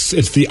it's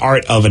the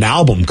art of an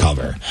album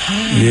cover.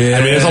 Yeah,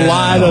 I mean, there's a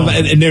lot of,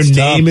 and their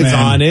name is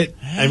on it.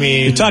 I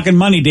mean, you're talking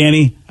money,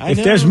 Danny.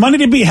 If there's money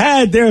to be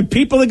had, there are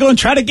people that go and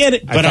try to get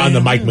it. I found the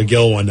Mike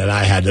McGill one that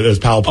I had. That was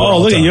Pal Peralta. Oh,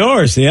 look at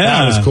yours. Yeah.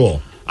 That was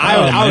cool.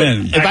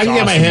 If I can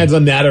get my hands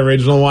on that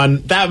original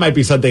one, that might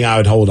be something I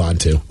would hold on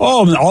to.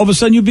 Oh, all of a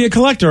sudden you'd be a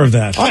collector of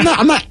that.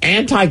 I'm not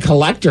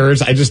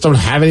anti-collectors. I just don't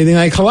have anything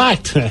I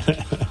collect.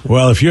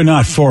 Well, if you're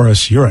not for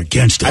us, you're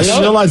against us. I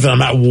didn't realize that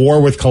I'm at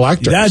war with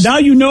collectors. Now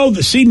you know.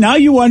 See, now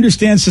you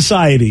understand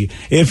society.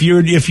 If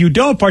you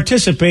don't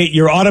participate,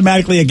 you're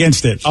automatically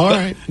against it. All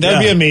right. That'd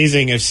be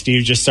amazing if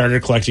Steve just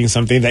started collecting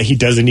something that he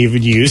doesn't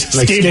even use.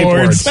 Like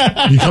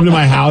skateboards. You come to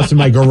my house and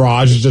my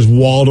garage is just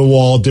wall to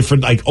wall,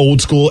 different like old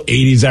school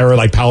 80s era,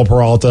 like Palo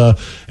Peralta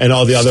and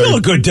all the other. Still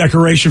a good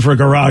decoration for a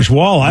garage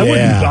wall.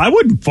 I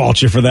wouldn't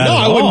fault you for that. No,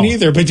 I wouldn't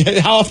either. But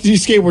how often do you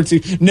skateboard,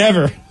 Steve?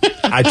 Never.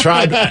 I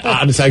tried.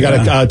 Honestly, I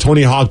got a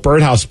Tony Hawk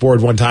Birdhouse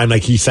board one time.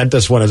 Like he sent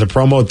us one as a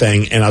promo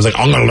thing, and I was like,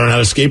 I'm going to learn how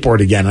to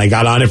skateboard again. And I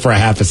got on it for a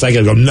half a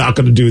second. I go, I'm not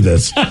going to do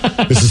this.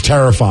 This is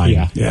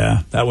terrifying.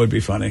 Yeah, that would be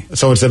funny.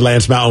 Someone said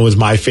Lance Mountain was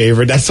my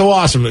favorite. That's so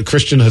awesome.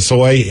 Christian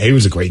Hosoi, he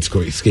was a great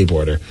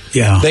skateboarder.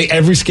 Yeah,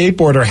 every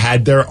skateboarder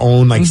had their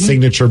own like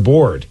signature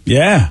board.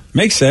 Yeah,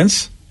 makes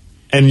sense.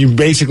 And you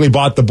basically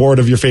bought the board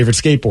of your favorite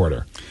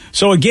skateboarder.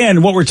 So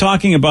again, what we're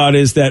talking about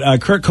is that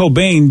Kurt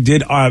Cobain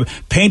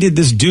painted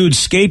this dude's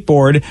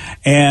skateboard,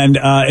 and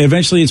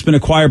eventually it's been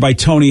acquired by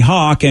Tony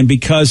Hawk. And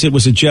because it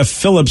was a Jeff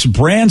Phillips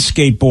brand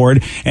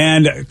skateboard,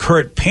 and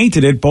Kurt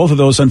painted it, both of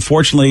those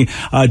unfortunately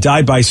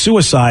died by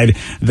suicide.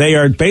 They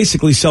are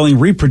basically selling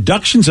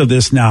reproductions of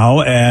this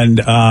now,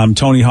 and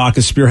Tony Hawk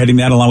is spearheading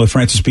that along with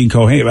Francis Bean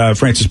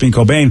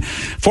Cobain.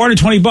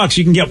 $420,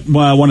 you can get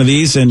one of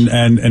these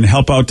and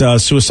help out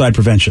suicide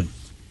prevention.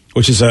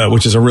 Which is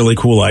a really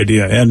cool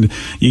idea, and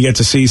you get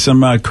to see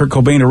some Kurt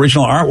Cobain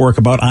original artwork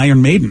about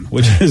Iron Maiden,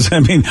 which is, I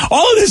mean,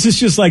 all of this is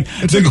just like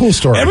it's a cool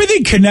story.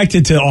 Everything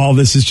connected to all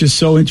this is just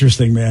so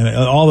interesting, man.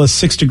 All the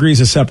 6 degrees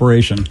of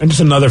separation, and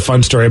just another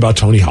fun story about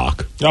Tony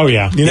Hawk. Oh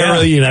yeah, you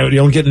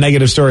don't get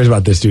negative stories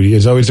about this dude.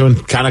 He's always doing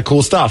kind of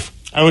cool stuff.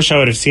 I wish I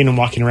would have seen him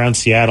walking around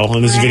Seattle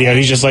in this video.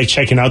 He's just like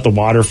checking out the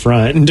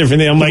waterfront and different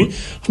things. I'm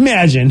like,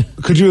 imagine.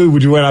 Would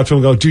you went up to him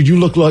and go, dude, you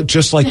look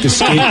just like the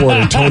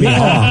skateboarder Tony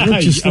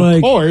Hawk. Just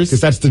of course. Because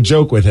that's the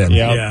joke with him.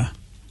 Yep. Yeah.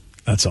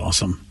 That's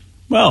awesome.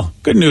 Well,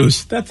 good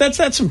news.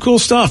 That's some cool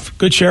stuff.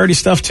 Good charity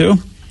stuff, too.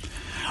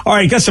 All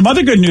right, got some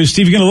other good news,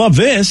 Steve. You're going to love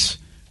this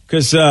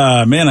because,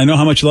 man, I know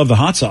how much you love the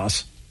hot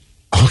sauce.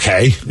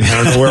 Okay.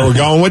 I don't know where we're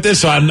going with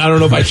this, so I don't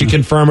know if I should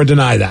confirm or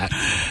deny that.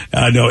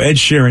 No, Ed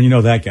Sheeran, you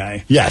know that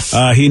guy. Yes.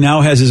 He now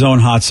has his own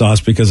hot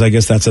sauce because I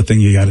guess that's a thing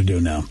you got to do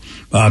now.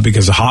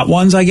 Because of hot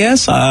ones, I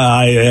guess.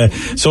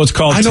 So it's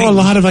called... I know a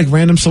lot of like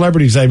random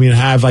celebrities,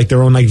 have like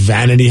their own like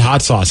vanity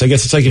hot sauce. I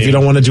guess it's like if you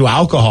don't want to do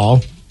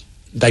alcohol,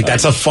 like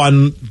that's a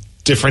fun...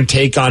 different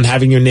take on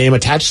having your name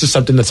attached to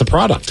something that's a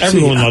product.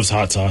 Everyone loves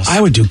hot sauce.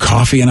 I would do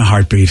coffee in a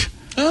heartbeat.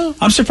 Oh.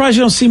 I'm surprised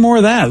you don't see more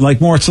of that,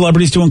 like more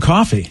celebrities doing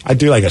coffee. I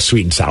do like a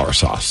sweet and sour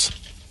sauce.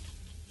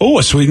 Oh,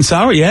 a sweet and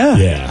sour? Yeah.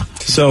 Yeah.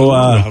 So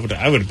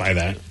I would buy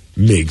that.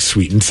 Mig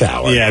sweet and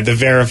sour. Yeah, the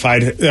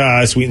verified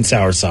sweet and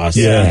sour sauce.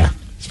 Yeah.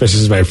 Especially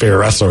since my favorite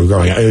wrestler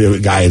growing up, a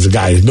guy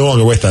who's no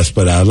longer with us,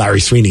 but Larry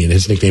Sweeney, and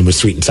his nickname was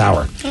Sweet and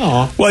Sour.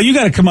 Oh. Well, you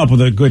got to come up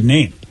with a good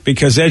name.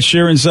 Because Ed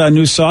Sheeran's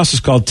new sauce is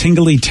called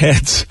Tingly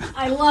Teds.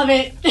 I love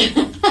it.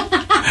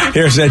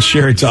 Here's Ed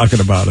Sheeran talking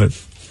about it.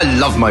 I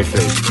love my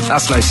food.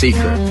 That's no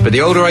secret. But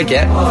the older I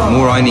get, the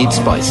more I need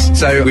spice.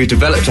 So we've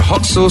developed a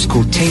hot sauce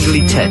called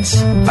Tingly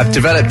Teds. I've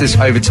developed this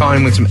over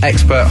time with some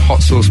expert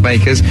hot sauce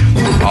makers.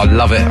 I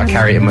love it. I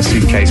carry it in my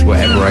suitcase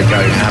wherever I go.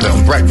 I have it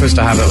on breakfast,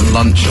 I have it on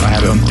lunch, I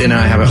have it on dinner,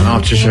 I have it on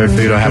after show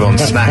food, I have it on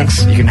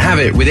snacks. You can have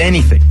it with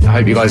anything. I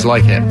hope you guys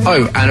like it.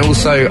 Oh, and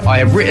also I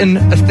have written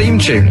a theme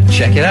tune.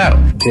 Check it out.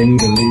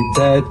 Tingly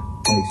Ted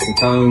makes the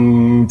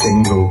tongue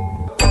tingle.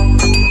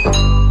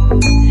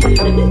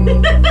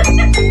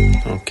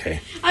 Okay.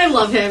 I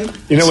love him.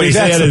 You know, when he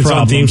said his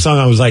own theme song,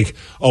 I was like,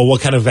 oh, what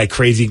kind of like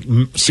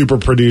crazy, super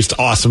produced,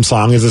 awesome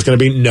song is this going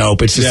to be?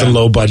 Nope, it's just a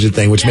low budget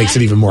thing, which makes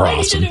it even more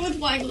awesome. He did it with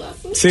wine glasses.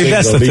 See,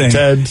 that's the thing.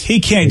 Teds. He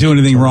can't do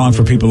anything wrong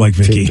for people like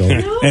Vicky.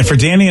 And for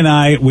Danny and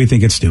I, we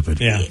think it's stupid.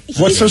 Yeah.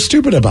 What's so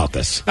stupid about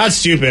this? Not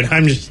stupid.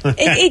 I'm just...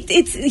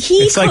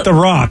 It's like The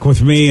Rock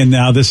with me, and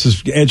now this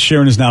is... Ed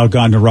Sheeran has now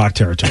gone to rock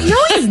territory. No,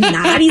 he's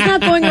not. He's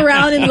not going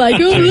around and like,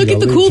 oh, look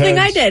at the cool thing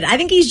I did. I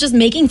think he's just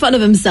making fun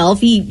of himself.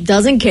 He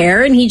doesn't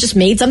care, and he just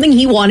made something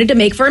he wanted to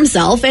make for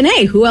himself. And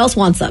hey, who else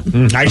wants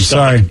them? I just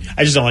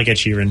don't like Ed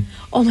Sheeran.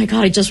 Oh my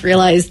God, I just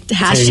realized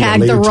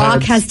hashtag The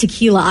Rock has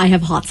tequila, I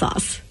have hot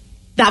sauce.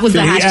 That was the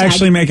hashtag. Did he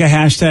actually make a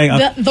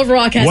hashtag? The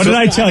Rock has What did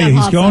I tell you?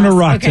 He's going to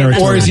rock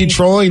territory. Or is he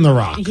trolling The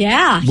Rock?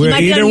 Yeah.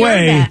 Either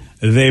way,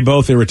 they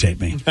both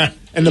irritate me.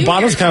 And the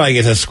bottle's kind of like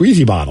it's a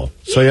squeezy bottle,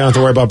 so you don't have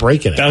to worry about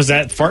breaking it. That was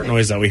that fart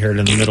noise that we heard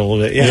in the middle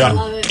of it. Yeah. I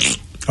love it.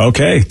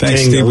 Okay,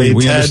 thanks, Steve.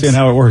 We understand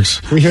how it works.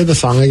 Can we hear the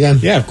song again?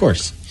 Yeah, of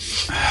course.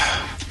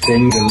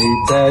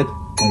 Tingly Ted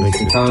makes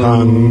the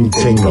tongue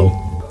tingle.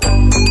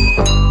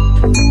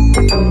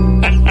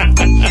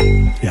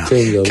 Yeah.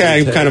 Okay,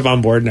 I'm kind of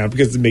on board now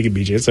because it's making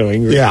BJ so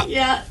angry.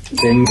 Yeah.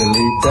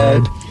 Tingly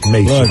Ted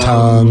makes the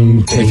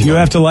tongue tingle. If you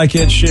have to like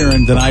Ed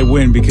Sheeran, then I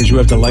win because you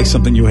have to like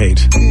something you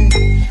hate.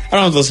 I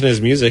don't have to listen to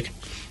his music.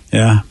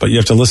 Yeah, but you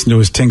have to listen to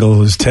his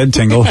Ted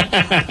tingle.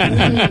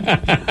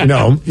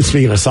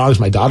 Speaking of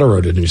songs, my daughter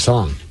wrote a new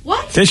song.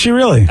 What? Did she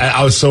really?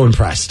 I was so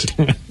impressed.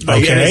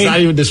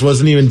 Okay. This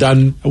wasn't even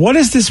done. What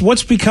is this?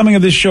 What's becoming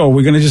of this show?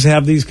 We're going to just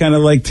have these kind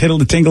of like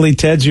tingly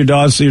Teds, your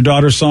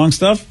daughter's song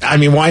stuff? I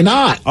mean, why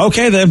not?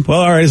 Okay, then. Well,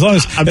 all right. As long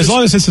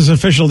as this is an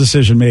official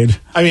decision made.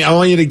 I mean, I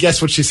want you to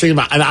guess what she's singing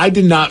about. And I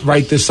did not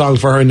write this song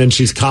for her, and then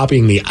she's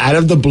copying me. Out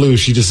of the blue,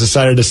 she just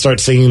decided to start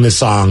singing this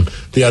song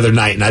the other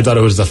night, and I thought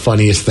it was the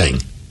funniest thing.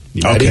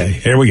 You ready? Okay,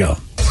 here we go.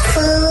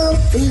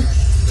 Poopy,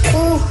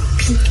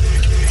 poopy,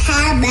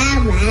 how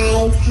about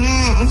my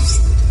house?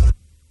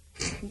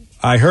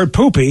 I heard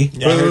poopy.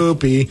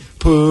 Poopy,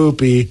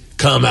 poopy,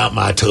 come out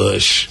my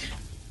tush.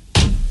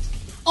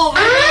 Oh,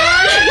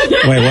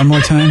 Wait, one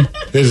more time.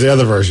 Here's the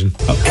other version.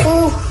 Poopy,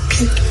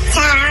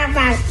 how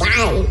about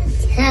my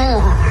tush?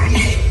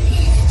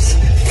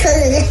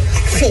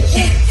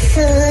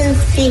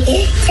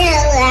 Poopy, how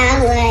about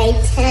my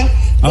tush?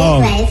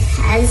 Oh. My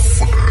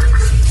pants off.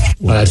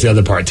 Well, that's the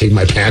other part. Take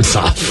my pants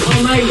off.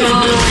 Oh my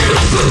God.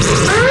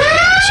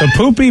 So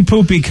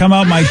poopy, come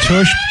out my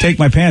tush, take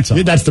my pants off.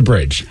 That's the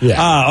bridge. Yeah.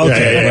 Ah,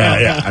 okay.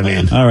 Yeah. I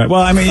mean, all right.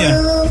 Well, I mean,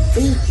 yeah.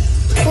 Poopy,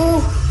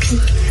 poopy,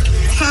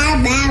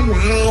 how about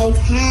my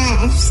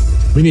pants?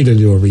 we need to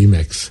do a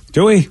remix.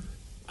 Do we?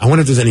 I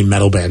wonder if there's any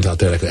metal bands out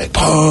there that could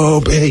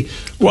Poopy.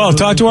 Well,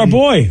 talk to our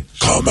boy.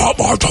 Come out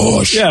my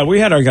tush. Yeah, we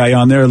had our guy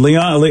on there,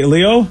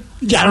 Leo.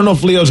 Yeah, I don't know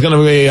if Leo's going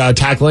to be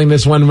tackling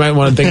this one. Might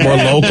want to think more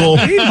local.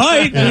 He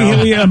might.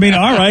 I mean,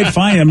 all right,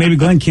 fine. Maybe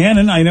Glenn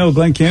Cannon. I know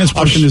Glenn Cannon's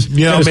pushing his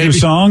new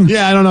song.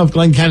 Yeah, I don't know if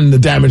Glenn Cannon, the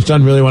Damage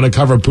Done, really want to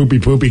cover Poopy,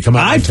 come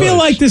out. I feel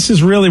like this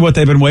is really what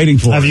they've been waiting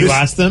for. Have you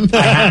asked them?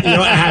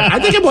 I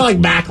think I'm more like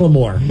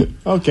Macklemore.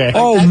 Okay.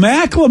 Oh,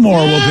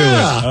 Macklemore will do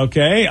it.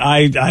 Okay.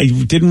 I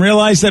didn't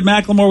realize that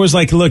Macklemore was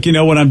like, look,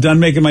 when I'm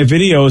done making my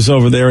videos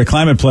over there at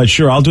Climate Pledge,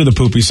 sure, I'll do the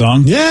Poopy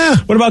song. Yeah.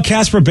 What about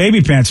Casper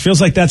Baby Pants? Feels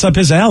like that's up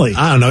his alley.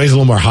 I don't know. He's a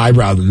little more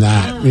highbrow than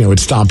that. With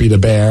Stompy the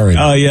Bear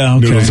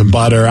and Noodles and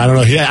Butter. I don't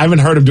know. I haven't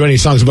heard him do any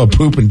songs about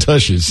poop and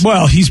tushes.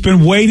 Well, he's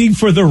been waiting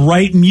for the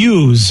right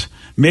muse.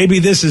 Maybe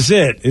this is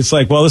it. It's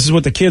like, well, this is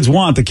what the kids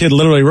want. The kid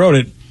literally wrote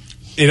it.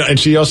 And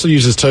she also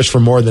uses tush for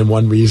more than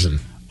one reason.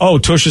 Oh,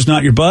 tush is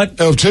not your butt?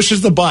 Oh, tush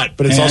is the butt,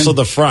 but it's also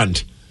the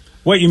front.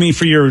 What, you mean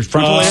for your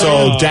frontal area?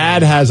 So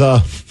Dad has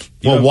a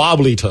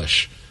wobbly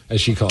tush, as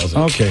she calls it.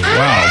 Okay,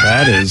 wow,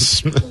 that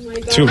is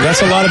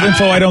that's a lot of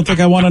info I don't think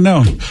I want to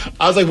know.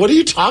 I was like, what are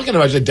you talking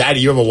about? She said, Daddy,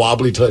 you have a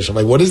wobbly tush. I'm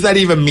like, what does that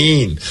even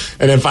mean?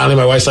 And then finally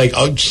my wife's like,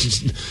 when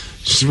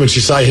she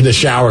saw you in the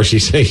shower, she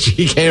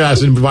came out and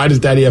said, why does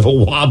Daddy have a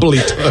wobbly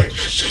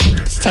tush?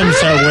 It's time to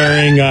start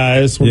wearing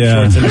swim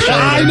shorts in the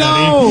shower. I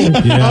know.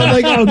 Yeah. I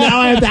was like, oh, now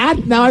I have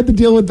that? Now I have to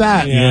deal with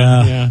that.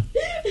 Yeah.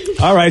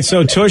 All right,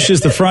 so tush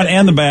is the front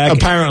and the back.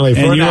 Apparently,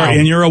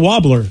 and you're a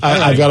wobbler.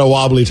 I've got a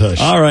wobbly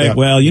tush. All right,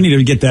 well, you need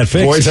to get that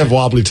fixed. Boys have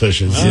wobbly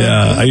tushes.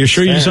 Yeah, are you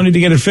sure you just don't need to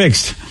get it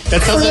fixed?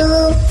 That sounds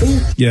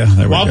like there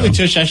we wobbly go.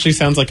 tush actually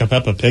sounds like a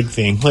Peppa Pig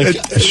thing. Like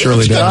It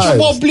surely does.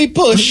 Wobbly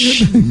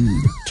push,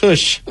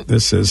 tush.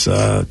 This is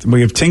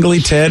we have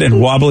Tingly Ted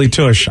and Wobbly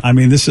Tush. I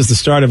mean, this is the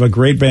start of a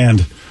great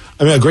band.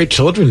 I mean, a great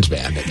children's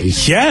band, at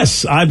least.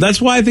 Yes, that's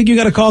why I think you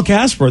got to call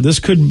Casper. This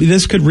could be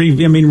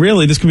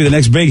the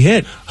next big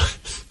hit.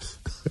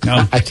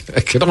 No, I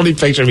can only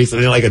picture me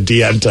sending like a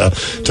DM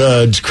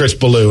to Chris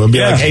Ballou and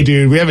be like, "Hey,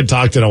 dude, we haven't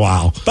talked in a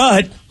while,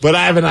 but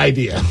I have an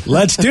idea.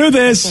 Let's do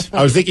this."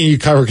 I was thinking you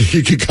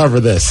could cover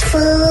this.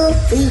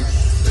 Poopy,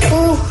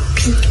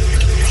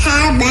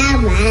 how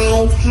about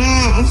my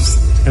pants?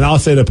 And I'll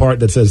say the part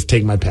that says,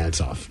 "Take my pants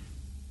off."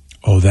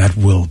 Oh, that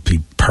will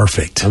be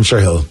perfect. I'm sure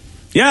he'll.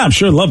 Yeah, I'm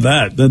sure he'll love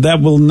that.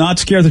 That will not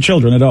scare the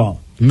children at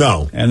all.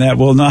 No. And that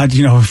will not,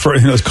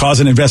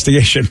 cause an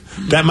investigation.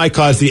 That might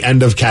cause the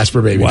end of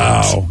Casper Baby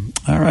Pants. Wow.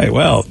 All right.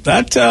 Well,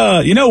 that,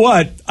 you know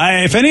what?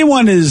 If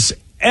anyone has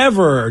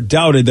ever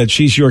doubted that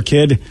she's your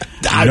kid,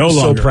 I'm no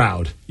so longer.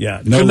 proud.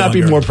 Yeah. Could not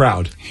be more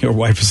proud. Your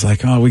wife is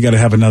like, we got to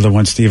have another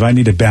one, Steve. I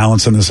need a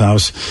balance in this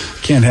house.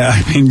 Can't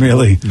have,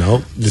 really. No.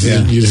 This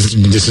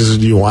is,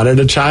 you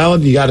wanted a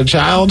child, you got a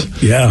child.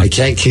 Yeah. I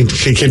can't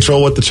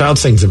control what the child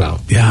sings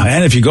about. Yeah.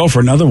 And if you go for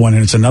another one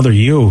and it's another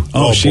you,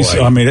 boy.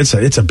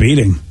 It's a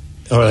beating.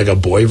 Or like a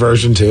boy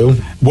version too.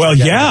 Well,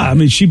 yeah. I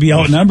mean, she'd be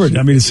outnumbered.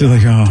 I mean, it's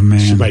like, oh man,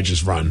 she might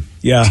just run.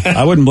 Yeah,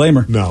 I wouldn't blame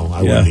her. No,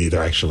 I wouldn't either.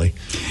 Actually,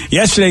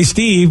 yesterday,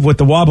 Steve with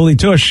the wobbly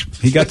tush,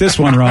 he got this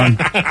one wrong.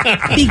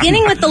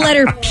 Beginning with the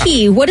letter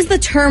P, what is the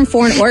term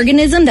for an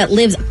organism that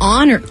lives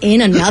on or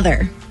in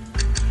another?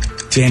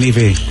 Danny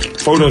V.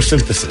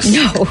 Photosynthesis.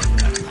 No.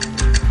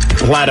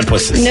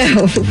 Platypuses.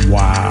 No.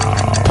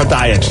 Wow.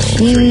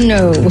 Podiatrist.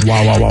 No.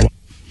 Wow.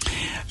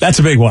 That's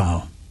a big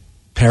wow.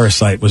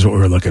 Parasite was what we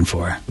were looking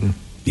for.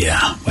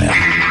 Yeah, well.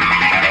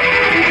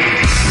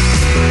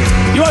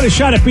 You want a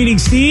shot at beating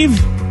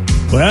Steve?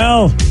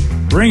 Well,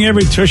 bring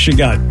every tush you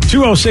got.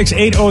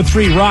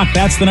 206-803-ROCK,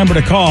 that's the number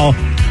to call.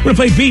 We're going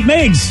to play Beat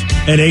Migs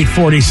at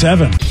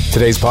 8:47.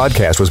 Today's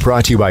podcast was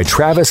brought to you by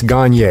Travis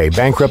Gagne,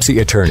 bankruptcy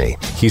attorney.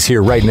 He's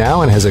here right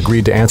now and has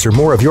agreed to answer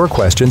more of your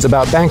questions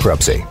about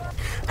bankruptcy.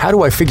 How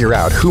do I figure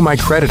out who my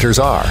creditors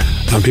are?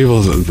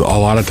 People a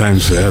lot of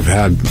times have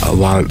had a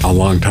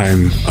long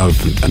time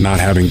of not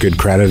having good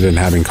credit and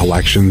having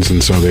collections,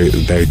 and so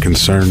they're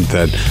concerned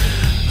that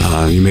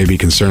you may be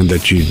concerned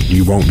that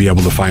you won't be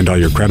able to find all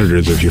your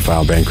creditors if you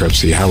file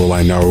bankruptcy. How will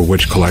I know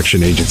which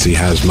collection agency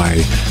has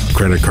my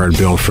credit card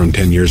bill from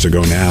 10 years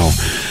ago now?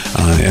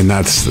 And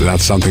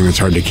that's something that's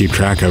hard to keep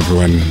track of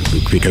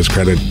because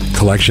credit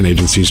collection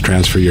agencies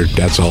transfer your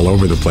debts all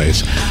over the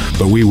place.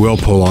 But we will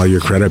pull all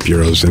your credit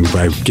bureaus, and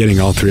by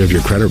getting all three of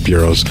your credit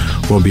bureaus,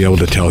 we'll be able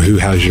to tell who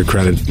has your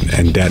credit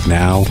and debt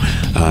now,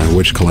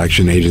 which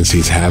collection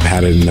agencies have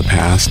had it in the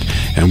past,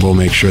 and we'll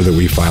make sure that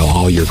we file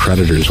all your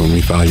creditors when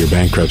we file your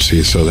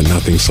bankruptcy so that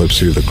nothing slips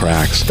through the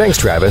cracks. Thanks,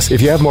 Travis.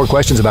 If you have more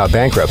questions about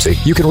bankruptcy,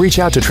 you can reach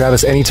out to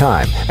Travis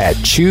anytime at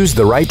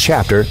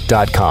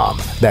ChooseTheRightChapter.com.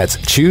 That's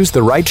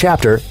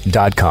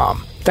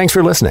ChooseTheRightChapter.com. Thanks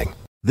for listening.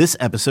 This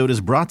episode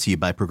is brought to you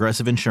by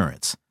Progressive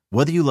Insurance.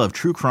 Whether you love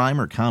true crime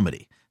or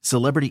comedy,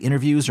 celebrity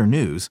interviews or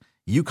news,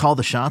 you call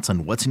the shots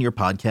on what's in your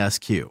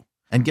podcast queue.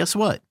 And guess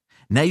what?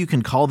 Now you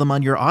can call them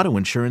on your auto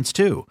insurance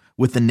too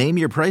with the Name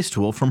Your Price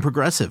tool from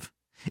Progressive.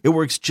 It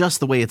works just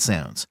the way it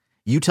sounds.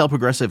 You tell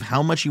Progressive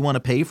how much you want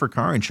to pay for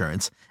car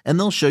insurance, and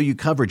they'll show you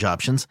coverage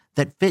options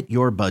that fit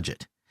your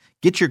budget.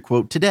 Get your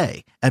quote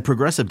today at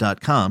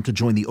Progressive.com to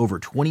join the over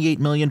 28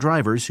 million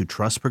drivers who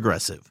trust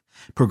Progressive.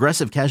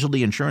 Progressive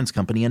Casualty Insurance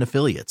Company and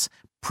Affiliates.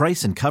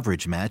 Price and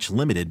coverage match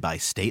limited by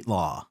state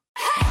law.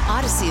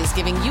 Odyssey is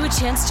giving you a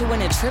chance to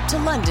win a trip to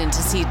London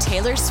to see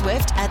Taylor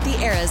Swift at the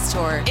Eras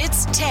Tour.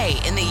 It's Tay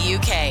in the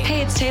UK.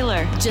 Hey, it's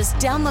Taylor. Just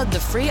download the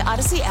free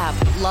Odyssey app,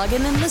 log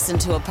in and listen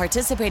to a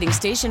participating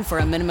station for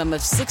a minimum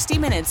of 60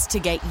 minutes to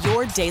get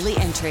your daily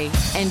entry.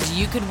 And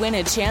you could win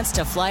a chance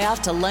to fly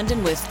off to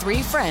London with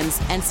 3 friends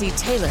and see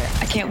Taylor.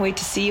 I can't wait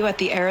to see you at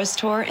the Eras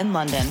Tour in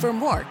London. For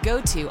more, go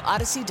to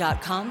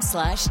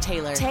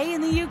odyssey.com/Taylor. Tay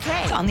in the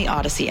UK. It's on the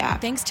Odyssey app.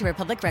 Thanks to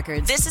Republic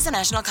Records. This is a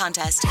national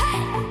contest.